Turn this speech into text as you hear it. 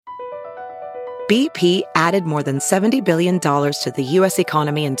BP added more than $70 billion to the U.S.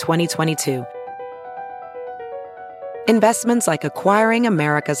 economy in 2022. Investments like acquiring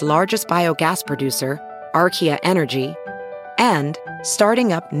America's largest biogas producer, Archaea Energy, and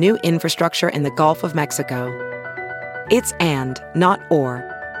starting up new infrastructure in the Gulf of Mexico. It's and, not or.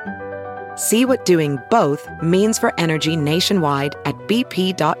 See what doing both means for energy nationwide at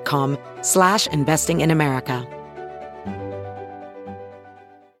bp.com/investing in America.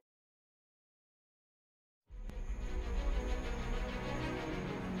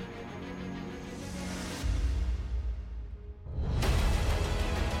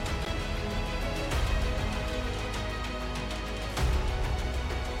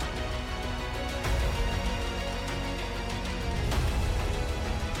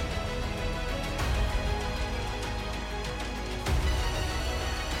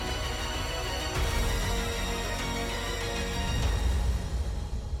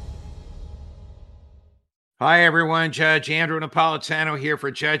 Hi, everyone. Judge Andrew Napolitano here for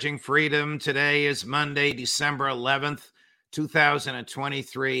Judging Freedom. Today is Monday, December 11th,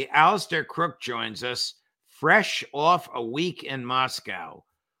 2023. Alastair Crooke joins us, fresh off a week in Moscow.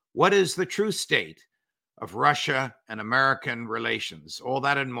 What is the true state of Russia and American relations? All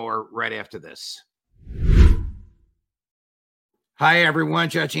that and more right after this. Hi, everyone.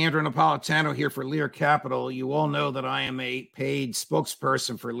 Judge Andrew Napolitano here for Lear Capital. You all know that I am a paid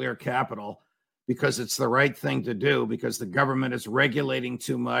spokesperson for Lear Capital, because it's the right thing to do, because the government is regulating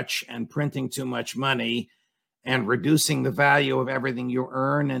too much and printing too much money and reducing the value of everything you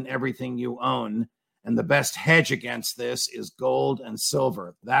earn and everything you own. And the best hedge against this is gold and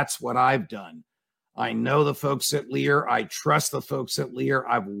silver. That's what I've done. I know the folks at Lear. I trust the folks at Lear.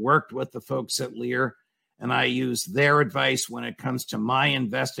 I've worked with the folks at Lear, and I use their advice when it comes to my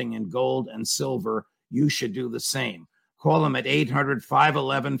investing in gold and silver. You should do the same. Call them at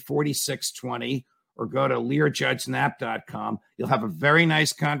 800-511-4620 or go to LearJudgeNap.com. You'll have a very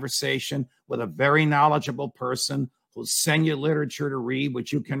nice conversation with a very knowledgeable person who'll send you literature to read,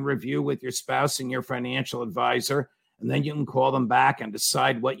 which you can review with your spouse and your financial advisor, and then you can call them back and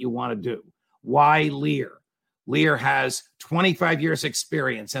decide what you want to do. Why Lear? Lear has 25 years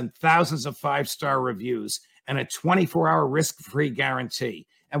experience and thousands of five-star reviews and a 24-hour risk-free guarantee.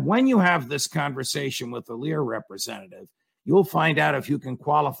 And when you have this conversation with the Lear representative, you'll find out if you can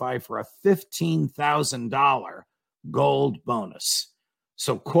qualify for a $15,000 gold bonus.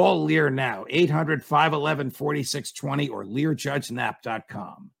 So call Lear now, 800-511-4620 or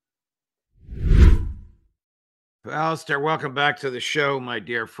LearJudgeNap.com. Alastair, welcome back to the show, my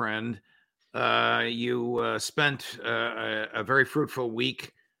dear friend. You spent a very fruitful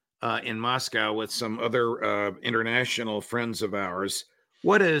week in Moscow with some other international friends of ours.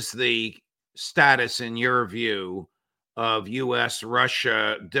 What is the status, in your view, of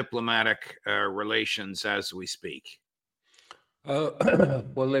U.S.-Russia diplomatic relations as we speak? Well,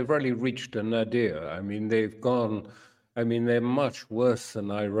 they've really reached a nadir. I mean, they're much worse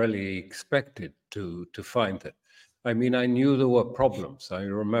than I really expected to find it. I mean, I knew there were problems. I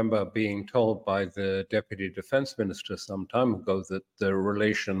remember being told by the Deputy Defense Minister some time ago that the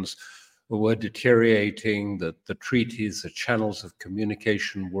relations were deteriorating, that the treaties, the channels of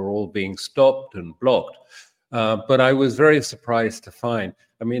communication were all being stopped and blocked. But I was very surprised to find,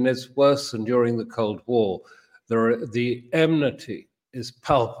 I mean, it's worse than during the Cold War. The enmity is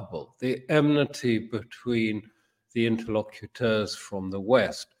palpable, the enmity between the interlocutors from the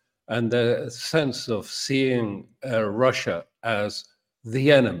West and the sense of seeing Russia as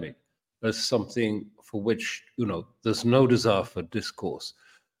the enemy, as something for which, there's no desire for discourse,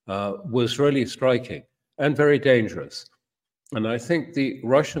 was really striking and very dangerous. And I think the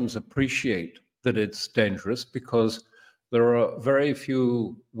Russians appreciate that it's dangerous because there are very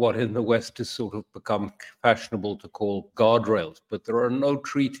few, what in the West has sort of become fashionable to call guardrails, but there are no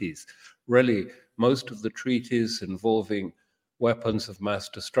treaties. Really, most of the treaties involving weapons of mass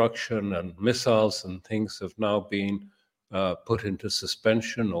destruction and missiles and things have now been put into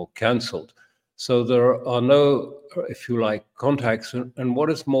suspension or cancelled. So there are no, if you like, contacts. And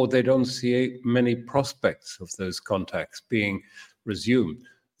what is more, they don't see many prospects of those contacts being resumed.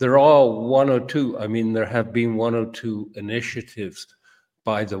 There are one or two, there have been one or two initiatives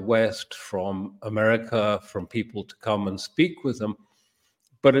by the West, from America, from people to come and speak with them.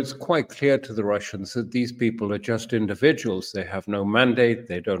 But it's quite clear to the Russians that these people are just individuals. They have no mandate.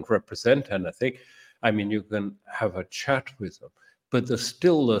 They don't represent anything. You can have a chat with them, but there's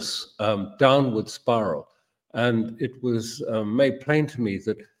still this downward spiral. And it was made plain to me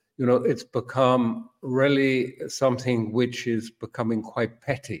that, it's become really something which is becoming quite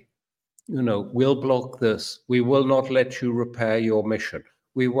petty. We'll block this. We will not let you repair your mission.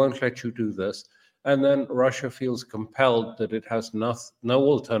 We won't let you do this. And then Russia feels compelled that it has no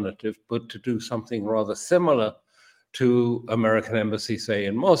alternative but to do something rather similar to American embassy, say,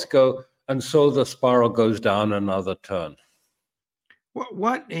 in Moscow. And so the spiral goes down another turn.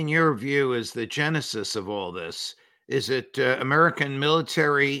 What, in your view, is the genesis of all this? Is it American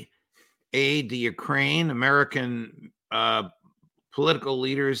military aid to Ukraine, American political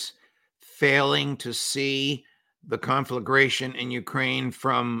leaders failing to see the conflagration in Ukraine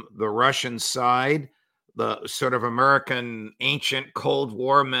from the Russian side, the sort of American ancient Cold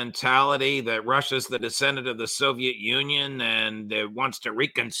War mentality that Russia's the descendant of the Soviet Union and wants to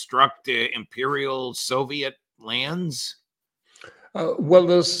reconstruct imperial Soviet lands? Well,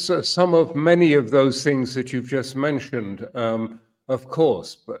 there's many of those things that you've just mentioned, of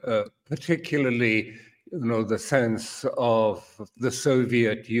course, particularly, the sense of the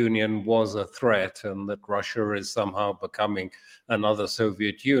Soviet Union was a threat and that Russia is somehow becoming another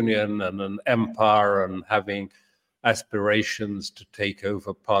Soviet Union and an empire and having aspirations to take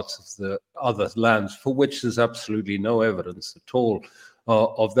over parts of the other lands, for which there's absolutely no evidence at all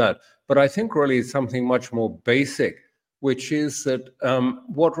of that. But I think really it's something much more basic, which is that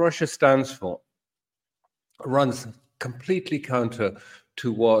what Russia stands for runs completely counter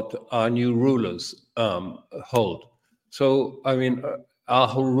to what our new rulers hold. So, I mean,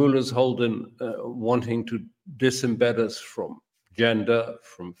 our rulers hold in wanting to disembed us from gender,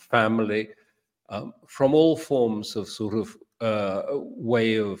 from family, from all forms of sort of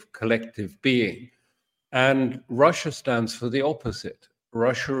way of collective being. And Russia stands for the opposite.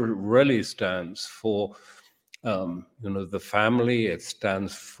 Russia really stands for the family. It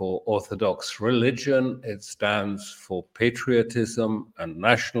stands for Orthodox religion. It stands for patriotism and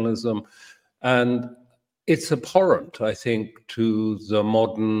nationalism. And it's abhorrent, I think, to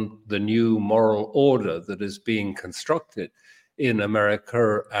the new moral order that is being constructed in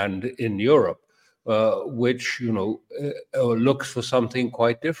America and in Europe, which, looks for something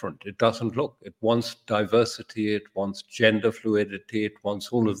quite different. It doesn't look. It wants diversity. It wants gender fluidity. It wants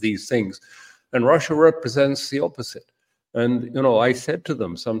all of these things. And Russia represents the opposite. And, I said to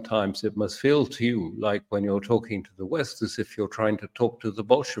them, sometimes it must feel to you like when you're talking to the West as if you're trying to talk to the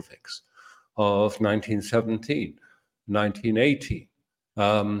Bolsheviks of 1917, 1918.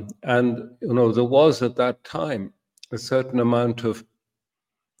 And, there was at that time a certain amount of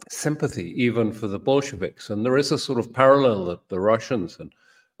sympathy even for the Bolsheviks. And there is a sort of parallel that the Russians and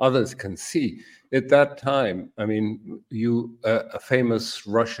others can see. At that time, I mean, a famous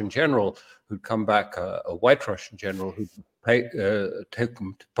Russian general who'd come back, a white Russian general who'd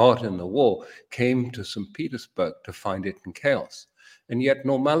taken part in the war, came to St. Petersburg to find it in chaos. And yet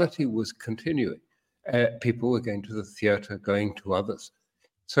normality was continuing. People were going to the theater, going to others.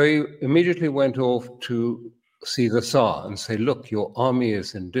 So he immediately went off to see the Tsar and say, look, your army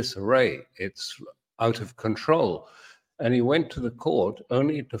is in disarray. It's out of control. And he went to the court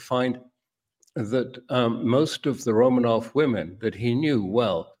only to find that most of the Romanov women that he knew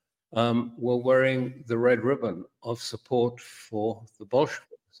well were wearing the red ribbon of support for the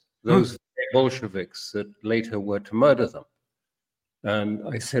Bolsheviks, those Bolsheviks that later were to murder them. And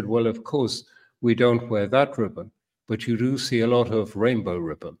I said, well, of course, we don't wear that ribbon, but you do see a lot of rainbow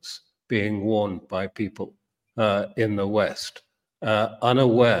ribbons being worn by people in the West,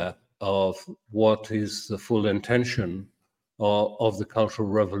 unaware of what is the full intention of the Cultural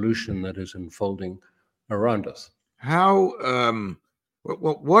Revolution that is unfolding around us.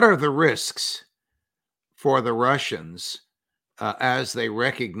 What are the risks for the Russians as they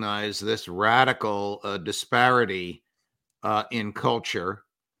recognize this radical disparity in culture,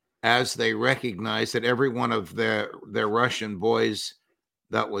 as they recognize that every one of their Russian boys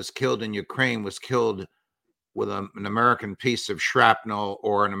that was killed in Ukraine was killed with an American piece of shrapnel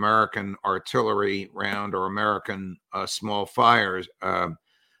or an American artillery round or American small fires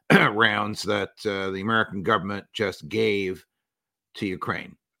rounds that the American government just gave to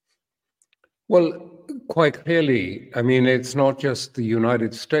Ukraine? Well, quite clearly, I mean, it's not just the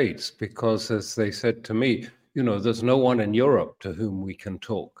United States, because as they said to me, there's no one in Europe to whom we can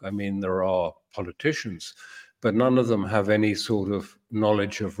talk. I mean, there are politicians, but none of them have any sort of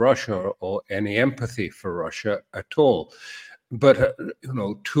knowledge of Russia or any empathy for Russia at all. But,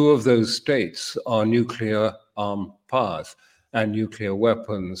 two of those states are nuclear powers, and nuclear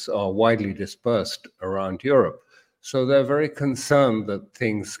weapons are widely dispersed around Europe. So they're very concerned that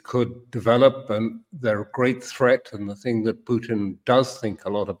things could develop, and they're a great threat. And the thing that Putin does think a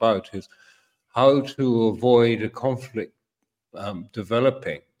lot about is how to avoid a conflict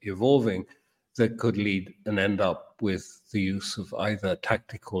evolving, that could lead and end up with the use of either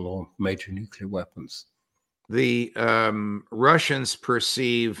tactical or major nuclear weapons. The Russians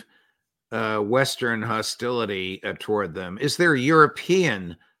perceive Western hostility toward them? Is there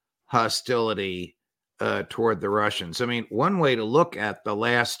European hostility toward the Russians? I mean, one way to look at the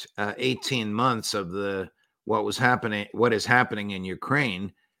last 18 months of what is happening in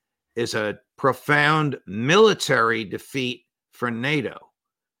Ukraine is a profound military defeat for NATO.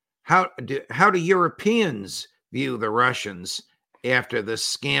 How do Europeans view the Russians after this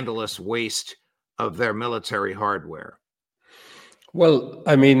scandalous waste of their military hardware? Well,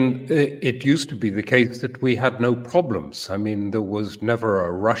 I mean, it used to be the case that we had no problems. I mean, there was never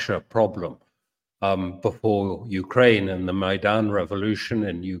a Russia problem before Ukraine and the Maidan revolution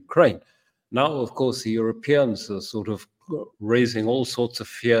in Ukraine. Now, of course, the Europeans are sort of raising all sorts of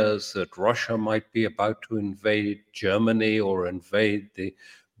fears that Russia might be about to invade Germany or invade the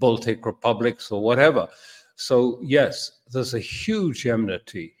Baltic republics or whatever. So, yes, there's a huge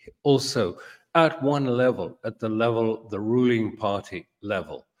enmity also at one level, at the ruling party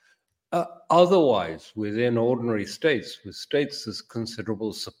level. Otherwise, within ordinary states, with states, there's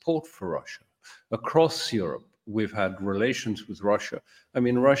considerable support for Russia. Across Europe, we've had relations with Russia. I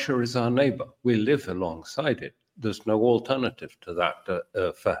mean, Russia is our neighbor. We live alongside it. There's no alternative to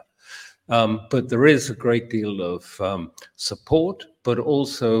that fact. But there is a great deal of support, but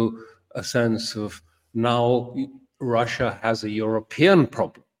also a sense of now Russia has a European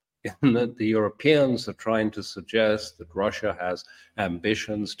problem, in that the Europeans are trying to suggest that Russia has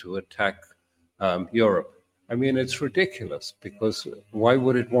ambitions to attack Europe. I mean, it's ridiculous, because why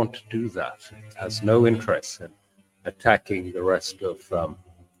would it want to do that? It has no interest in attacking the rest of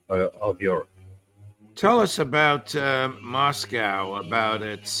Europe. Tell us about Moscow, about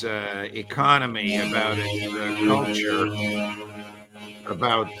its economy, about its culture,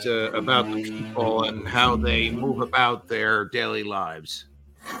 about the people and how they move about their daily lives.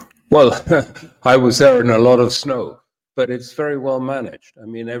 Well, I was there in a lot of snow, but it's very well managed. I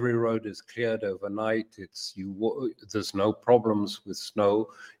mean, every road is cleared overnight. There's no problems with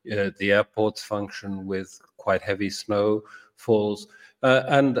snow. The airports function with quite heavy snowfalls.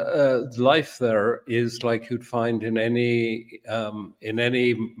 And life there is like you'd find in any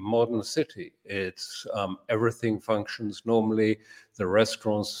modern city. It's everything functions normally. The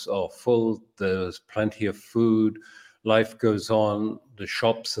restaurants are full. There's plenty of food. Life goes on. The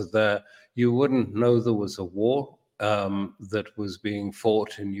shops are there. You wouldn't know there was a war that was being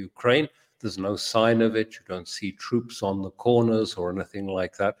fought in Ukraine. There's no sign of it. You don't see troops on the corners or anything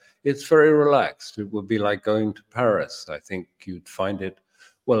like that. It's very relaxed. It would be like going to Paris. I think you'd find it,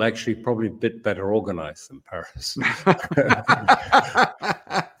 well, actually, probably a bit better organized than Paris.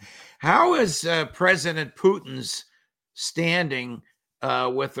 How is President Putin's standing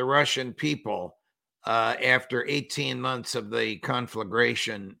with the Russian people after 18 months of the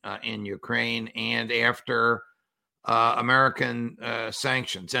conflagration in Ukraine and after American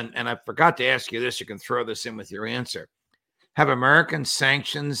sanctions? And I forgot to ask you this. You can throw this in with your answer. Have American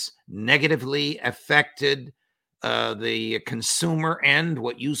sanctions negatively affected the consumer end,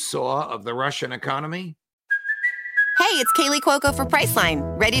 what you saw of the Russian economy? Hey, it's Kaylee Cuoco for Priceline.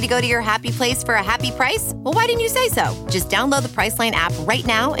 Ready to go to your happy place for a happy price? Well, why didn't you say so? Just download the Priceline app right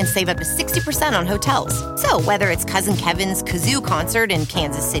now and save up to 60% on hotels. So whether it's Cousin Kevin's Kazoo Concert in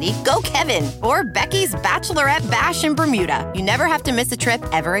Kansas City, go Kevin, or Becky's Bachelorette Bash in Bermuda, you never have to miss a trip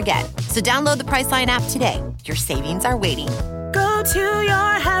ever again. So download the Priceline app today. Your savings are waiting. Go to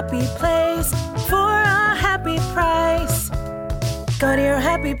your happy place for a happy price. Go to your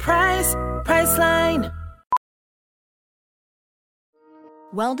happy price, Priceline.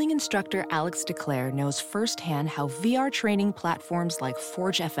 Welding instructor Alex DeClaire knows firsthand how VR training platforms like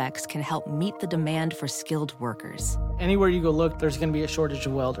ForgeFX can help meet the demand for skilled workers. Anywhere you go look, there's going to be a shortage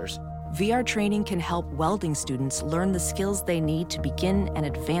of welders. VR training can help welding students learn the skills they need to begin and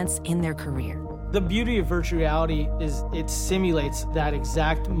advance in their career. The beauty of virtual reality is it simulates that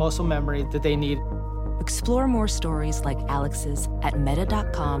exact muscle memory that they need. Explore more stories like Alex's at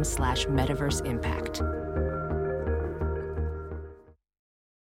meta.com/metaverseimpact.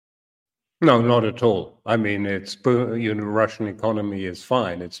 No, not at all. I mean, Russian economy is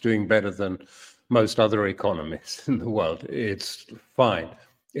fine. It's doing better than most other economies in the world. It's fine.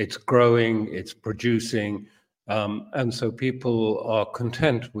 It's growing, it's producing, and so people are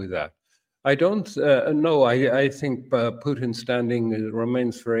content with that. I don't know. I think Putin's standing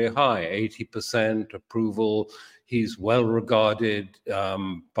remains very high, 80% approval. He's well regarded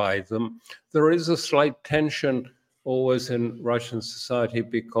by them. There is a slight tension always in Russian society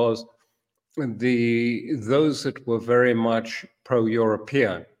because those that were very much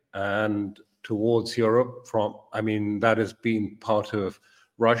pro-European and towards Europe that has been part of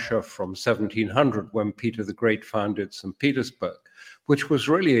Russia from 1700 when Peter the Great founded St. Petersburg. which was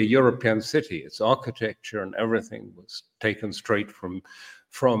really a European city. Its architecture and everything was taken straight from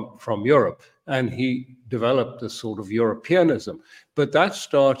Europe. And he developed a sort of Europeanism. But that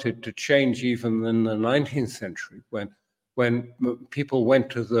started to change even in the 19th century when people went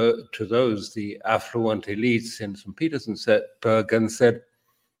to the affluent elites in St. Petersburg and said,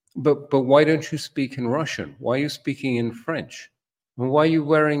 but why don't you speak in Russian? Why are you speaking in French? And why are you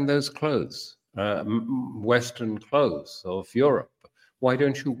wearing those clothes, Western clothes of Europe? Why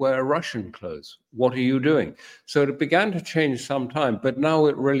don't you wear Russian clothes? What are you doing? So it began to change sometime, but now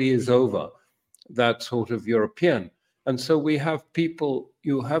it really is over, that sort of European. And so you have people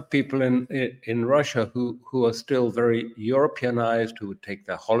in Russia who are still very Europeanized, who would take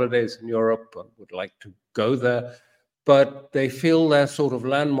their holidays in Europe and would like to go there, but they feel their sort of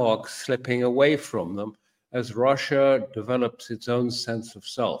landmarks slipping away from them as Russia develops its own sense of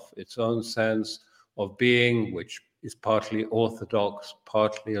self, its own sense of being, which is partly orthodox,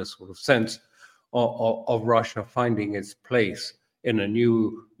 partly a sort of sense of Russia finding its place in a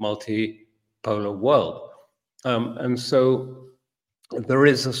new multipolar world. And so there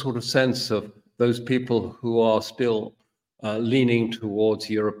is a sort of sense of those people who are still leaning towards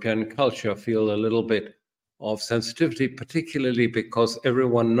European culture feel a little bit of sensitivity, particularly because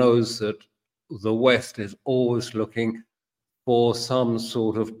everyone knows that the West is always looking for some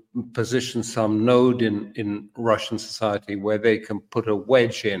sort of position, some node in Russian society where they can put a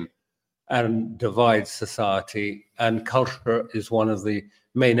wedge in and divide society. And culture is one of the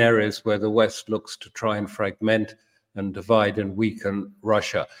main areas where the West looks to try and fragment and divide and weaken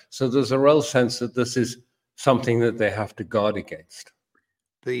Russia. So there's a real sense that this is something that they have to guard against.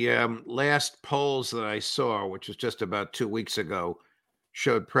 The last polls that I saw, which was just about 2 weeks ago,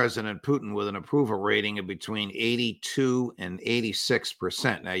 showed President Putin with an approval rating of between 82 and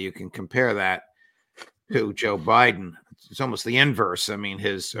 86%. Now, you can compare that to Joe Biden. It's almost the inverse. I mean,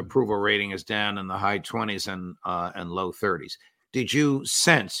 his approval rating is down in the high 20s and low 30s. Do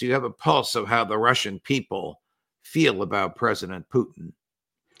you have a pulse of how the Russian people feel about President Putin?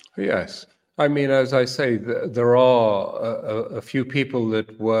 Yes. I mean, as I say, there are a few people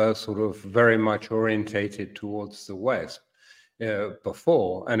that were sort of very much orientated towards the West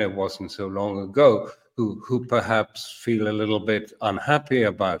before, and it wasn't so long ago, who perhaps feel a little bit unhappy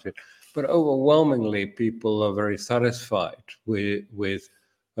about it. But overwhelmingly, people are very satisfied with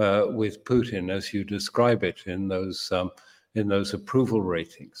Putin, as you describe it in those approval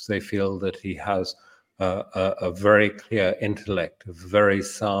ratings. They feel that he has a very clear intellect, a very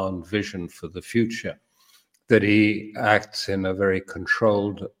sound vision for the future, that he acts in a very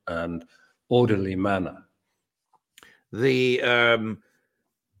controlled and orderly manner. The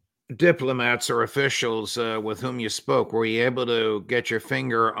diplomats or officials with whom you spoke, were you able to get your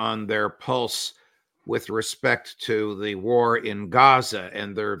finger on their pulse with respect to the war in Gaza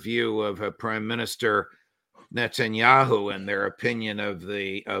and their view of Prime Minister Netanyahu and their opinion of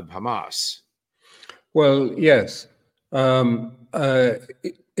Hamas? Well, yes.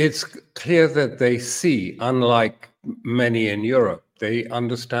 It's clear that they see, unlike many in Europe, they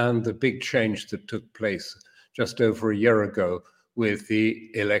understand the big change that took place just over a year ago with the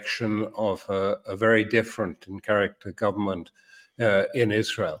election of a very different in character government in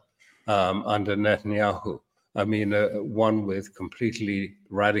Israel under Netanyahu. I mean, one with completely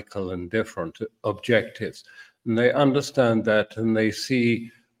radical and different objectives. And they understand that, and they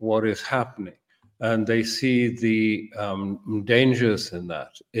see what is happening. And they see the dangers in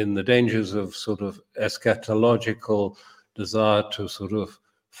that, in the dangers of sort of eschatological desire to sort of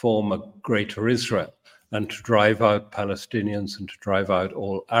form a greater Israel and to drive out Palestinians and to drive out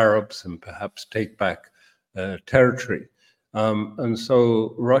all Arabs and perhaps take back territory. And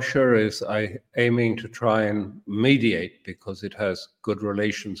so Russia is aiming to try and mediate because it has good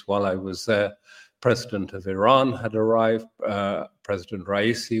relations. While I was there, President of Iran had arrived. President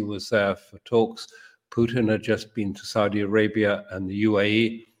Raisi was there for talks. Putin had just been to Saudi Arabia and the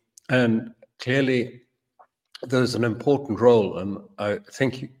UAE. And clearly, there's an important role. And I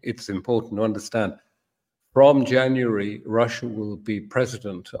think it's important to understand from January, Russia will be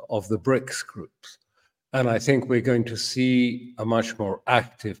president of the BRICS groups. And I think we're going to see a much more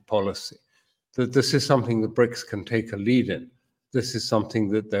active policy. That this is something the BRICS can take a lead in. This is something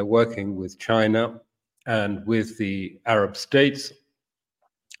that they're working with China and with the Arab states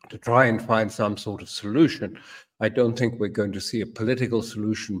to try and find some sort of solution. I don't think we're going to see a political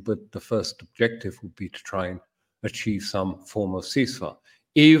solution, but the first objective would be to try and achieve some form of ceasefire.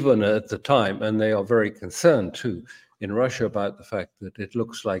 Even at the time, and they are very concerned too in Russia about the fact that it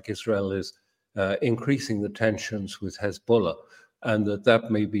looks like Israel is increasing the tensions with Hezbollah, and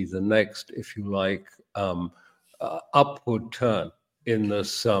that may be the next, if you like, upward turn in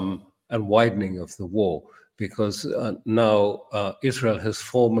this and widening of the war, because now Israel has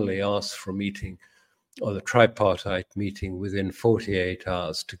formally asked for a meeting, or the tripartite meeting, within 48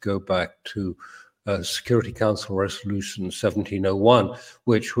 hours to go back to Security Council Resolution 1701,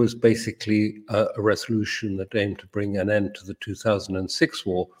 which was basically a resolution that aimed to bring an end to the 2006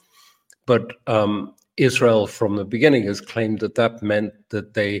 war. But Israel, from the beginning, has claimed that that meant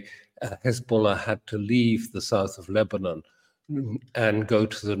that Hezbollah had to leave the south of Lebanon and go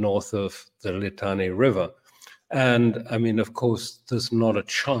to the north of the Litani River. And I mean, of course, there's not a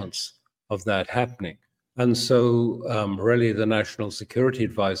chance of that happening. And so really the National Security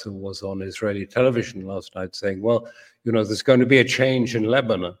Advisor was on Israeli television last night saying, well, there's going to be a change in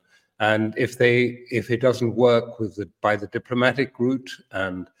Lebanon. And if it doesn't work by the diplomatic route,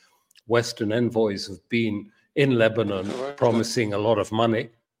 and Western envoys have been in Lebanon promising a lot of money,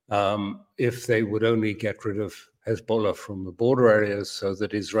 if they would only get rid of Hezbollah from the border areas so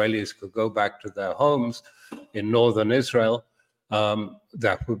that Israelis could go back to their homes in northern Israel,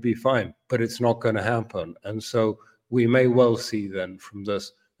 that would be fine. But it's not going to happen. And so we may well see then from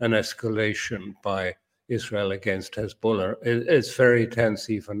this an escalation by Israel against Hezbollah. It's very tense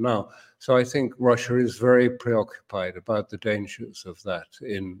even now. So I think Russia is very preoccupied about the dangers of that,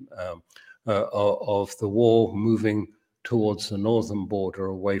 of the war moving towards the northern border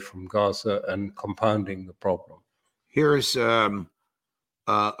away from Gaza and compounding the problem. Here's a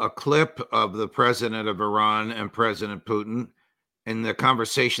clip of the president of Iran and President Putin in the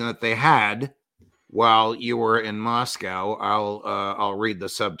conversation that they had while you were in Moscow. I'll read the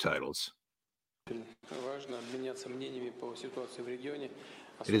subtitles. It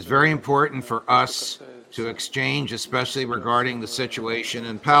is very important for us to exchange, especially regarding the situation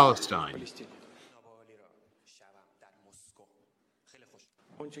in Palestine.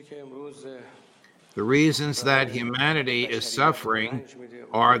 The reasons that humanity is suffering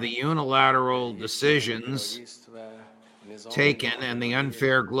are the unilateral decisions taken and the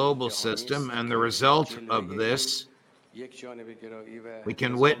unfair global system, and the result of this we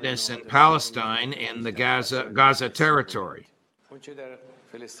can witness in Palestine, in the Gaza territory.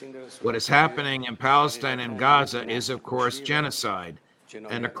 What is happening in Palestine and Gaza is, of course, genocide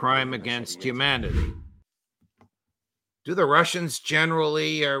and a crime against humanity. Do the Russians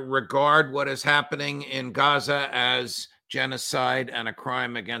generally regard what is happening in Gaza as genocide and a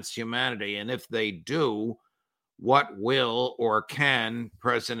crime against humanity? And if they do, what will or can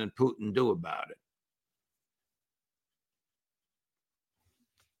President Putin do about it?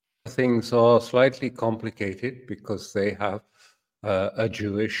 Things are slightly complicated because they have a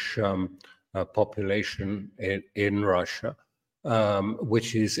Jewish population in Russia,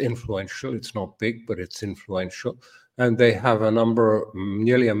 which is influential. It's not big, but it's influential. And they have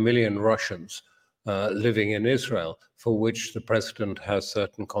nearly 1 million Russians living in Israel, for which the president has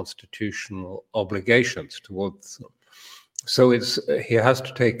certain constitutional obligations towards them. So he has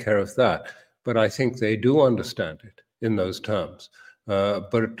to take care of that. But I think they do understand it in those terms.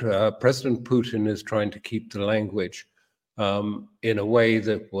 But President Putin is trying to keep the language in a way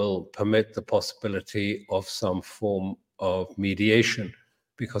that will permit the possibility of some form of mediation,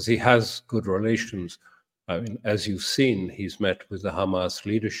 because he has good relations. I mean, as you've seen, he's met with the Hamas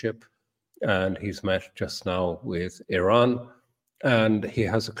leadership, and he's met just now with Iran, and he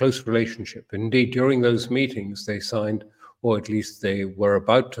has a close relationship. Indeed, during those meetings, they signed, or at least they were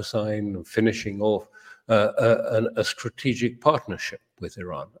about to sign, finishing off a strategic partnership with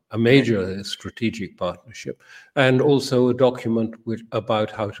Iran, a major strategic partnership, and also a document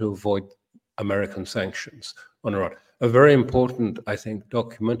about how to avoid American sanctions on Iran. A very important, I think,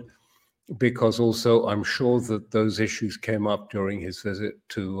 document, because also I'm sure that those issues came up during his visit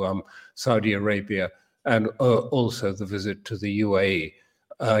to Saudi Arabia and also the visit to the UAE.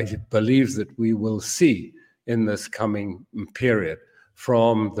 I believe that we will see in this coming period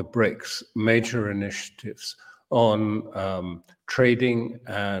from the BRICS major initiatives on trading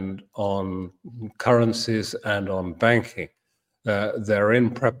and on currencies and on banking. They're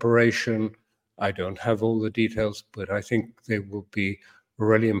in preparation. I don't have all the details, but I think they will be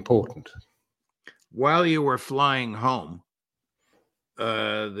really important. While you were flying home,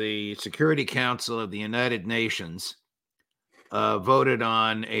 the Security Council of the United Nations voted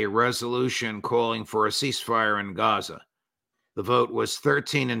on a resolution calling for a ceasefire in Gaza. The vote was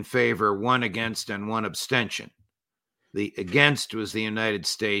 13 in favor, 1 against, and 1 abstention. The against was the United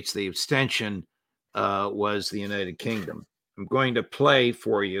States. The abstention was the United Kingdom. I'm going to play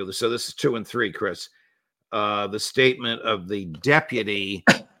for you. So this is 2 and 3, Chris. The statement of the deputy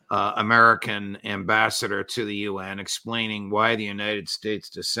American ambassador to the UN explaining why the United States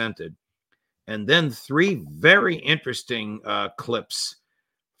dissented. And then three very interesting clips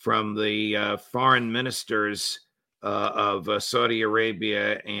from the foreign ministers of Saudi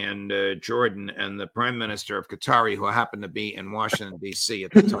Arabia and Jordan and the prime minister of Qatar, who happened to be in Washington, D.C.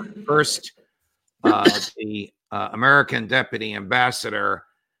 at the time. First, the American deputy ambassador,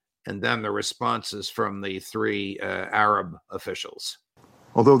 and then the responses from the three Arab officials.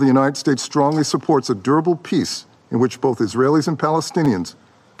 Although the United States strongly supports a durable peace in which both Israelis and Palestinians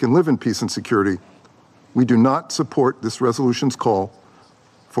can live in peace and security, we do not support this resolution's call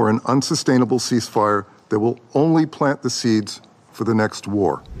for an unsustainable ceasefire that will only plant the seeds for the next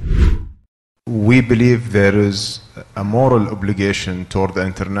war. We believe there is a moral obligation toward the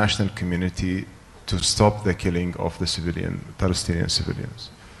international community to stop the killing of the Palestinian civilians.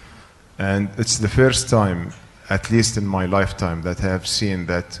 And it's the first time, at least in my lifetime, that I have seen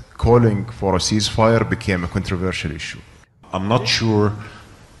that calling for a ceasefire became a controversial issue. I'm not sure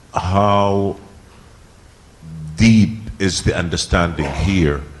how deep is the understanding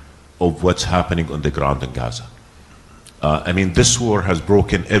here of what's happening on the ground in Gaza. I mean, this war has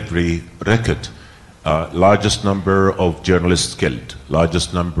broken every record. Largest number of journalists killed,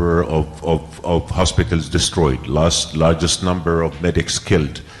 largest number of hospitals destroyed, largest number of medics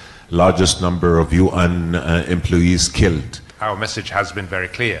killed, largest number of UN employees killed. Our message has been very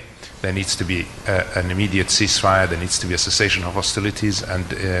clear. There needs to be an immediate ceasefire, there needs to be a cessation of hostilities, and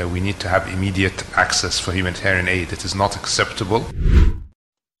we need to have immediate access for humanitarian aid. It is not acceptable.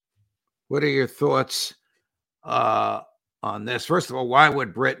 What are your thoughts on this? First of all, why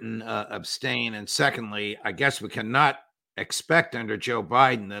would Britain abstain? And secondly, I guess we cannot expect under Joe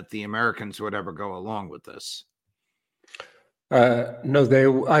Biden that the Americans would ever go along with this.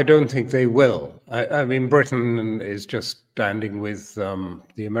 No, I don't think they will. I mean, Britain is just standing with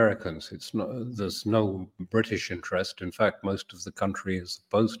the Americans. There's no British interest. In fact, most of the country is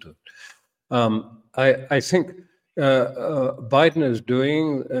opposed to it. I think Biden is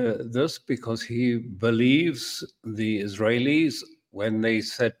doing this because he believes the Israelis when they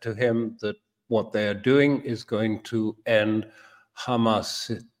said to him that what they are doing is going to end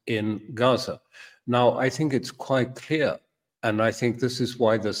Hamas in Gaza. Now, I think it's quite clear. And I think this is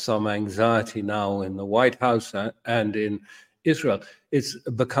why there's some anxiety now in the White House and in Israel. It's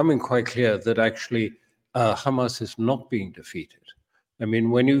becoming quite clear that actually Hamas is not being defeated. I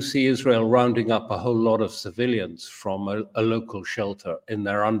mean, when you see Israel rounding up a whole lot of civilians from a local shelter in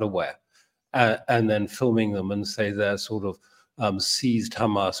their underwear and then filming them and say they're sort of seized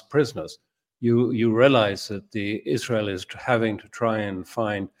Hamas prisoners, you realize that Israel is having to try and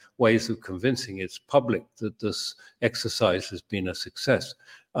find ways of convincing its public that this exercise has been a success.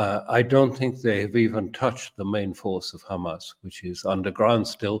 I don't think they have even touched the main force of Hamas, which is underground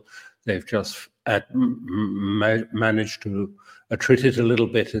still. They've just managed to attrit it a little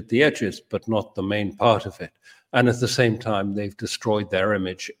bit at the edges, but not the main part of it. And at the same time, they've destroyed their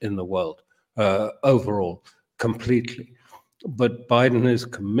image in the world overall, completely. But Biden is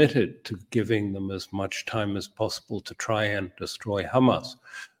committed to giving them as much time as possible to try and destroy Hamas.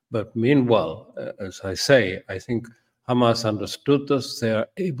 But meanwhile, as I say, I think Hamas understood this. They are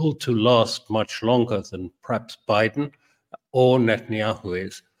able to last much longer than perhaps Biden or Netanyahu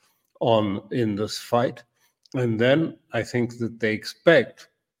is in this fight. And then I think that they expect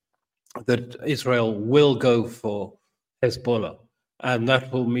that Israel will go for Hezbollah. And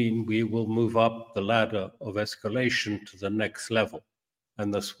that will mean we will move up the ladder of escalation to the next level.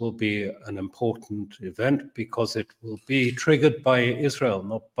 And this will be an important event because it will be triggered by Israel,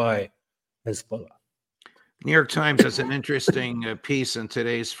 not by Hezbollah. New York Times has an interesting piece on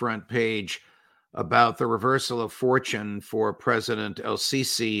today's front page about the reversal of fortune for President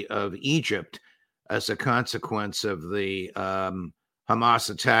El-Sisi of Egypt as a consequence of the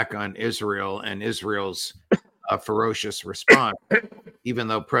Hamas attack on Israel and Israel's ferocious response. Even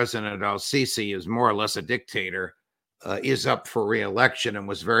though President El-Sisi is more or less a dictator, is up for re-election and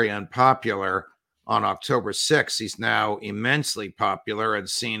was very unpopular on October 6th. He's now immensely popular and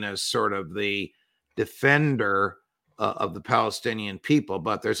seen as sort of the defender of the Palestinian people.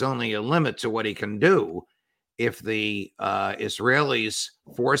 But there's only a limit to what he can do. If the Israelis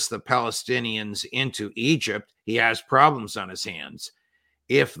force the Palestinians into Egypt, he has problems on his hands.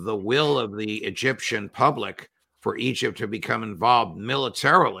 If the will of the Egyptian public for Egypt to become involved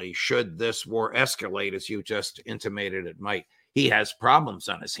militarily, should this war escalate, as you just intimated it might, he has problems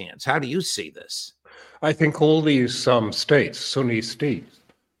on his hands. How do you see this? I think all these states, Sunni states,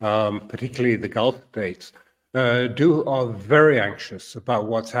 particularly the Gulf states, are very anxious about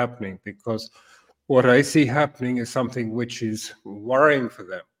what's happening, because what I see happening is something which is worrying for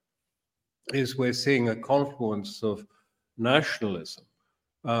them, is we're seeing a confluence of nationalism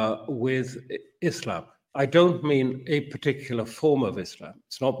with Islam. I don't mean a particular form of Islam.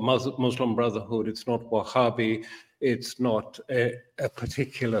 It's not Muslim Brotherhood. It's not Wahhabi. It's not a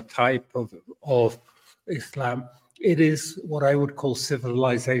particular type of Islam. It is what I would call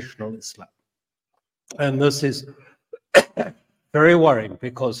civilizational Islam. And this is very worrying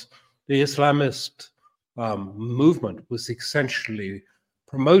because the Islamist movement was essentially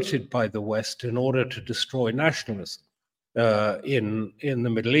promoted by the West in order to destroy nationalism in the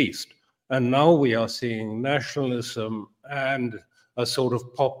Middle East. And now we are seeing nationalism and a sort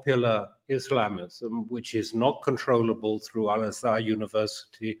of popular Islamism, which is not controllable through Alastair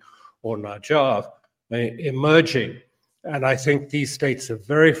University or Najaf, emerging. And I think these states are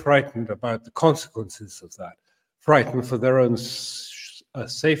very frightened about the consequences of that, frightened for their own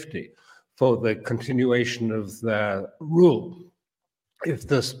safety, for the continuation of their rule, if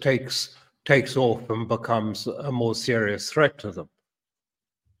this takes off and becomes a more serious threat to them.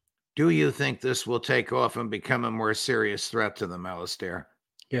 Do you think this will take off and become a more serious threat to them, Alastair?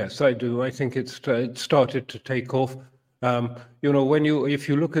 Yes, I do. I think it started to take off. If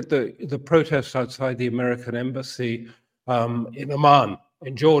you look at the protests outside the American embassy in Amman,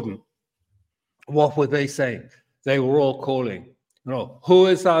 in Jordan, what were they saying? They were all calling, who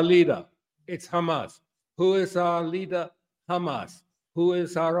is our leader? It's Hamas. Who is our leader? Hamas. Who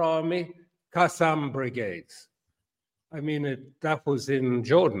is our army? Qassam brigades. I mean, that was in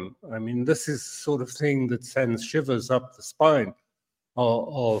Jordan. I mean, this is the sort of thing that sends shivers up the spine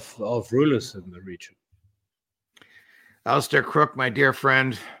of rulers in the region. Alastair Crooke, my dear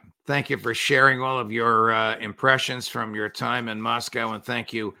friend, thank you for sharing all of your impressions from your time in Moscow, and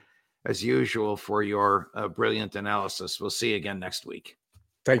thank you, as usual, for your brilliant analysis. We'll see you again next week.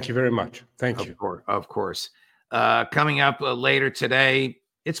 Thank you very much. Thank you. Of course. Coming up later today,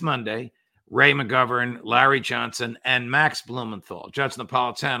 it's Monday, Ray McGovern, Larry Johnson, and Max Blumenthal. Judge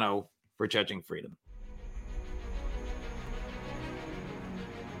Napolitano for Judging Freedom.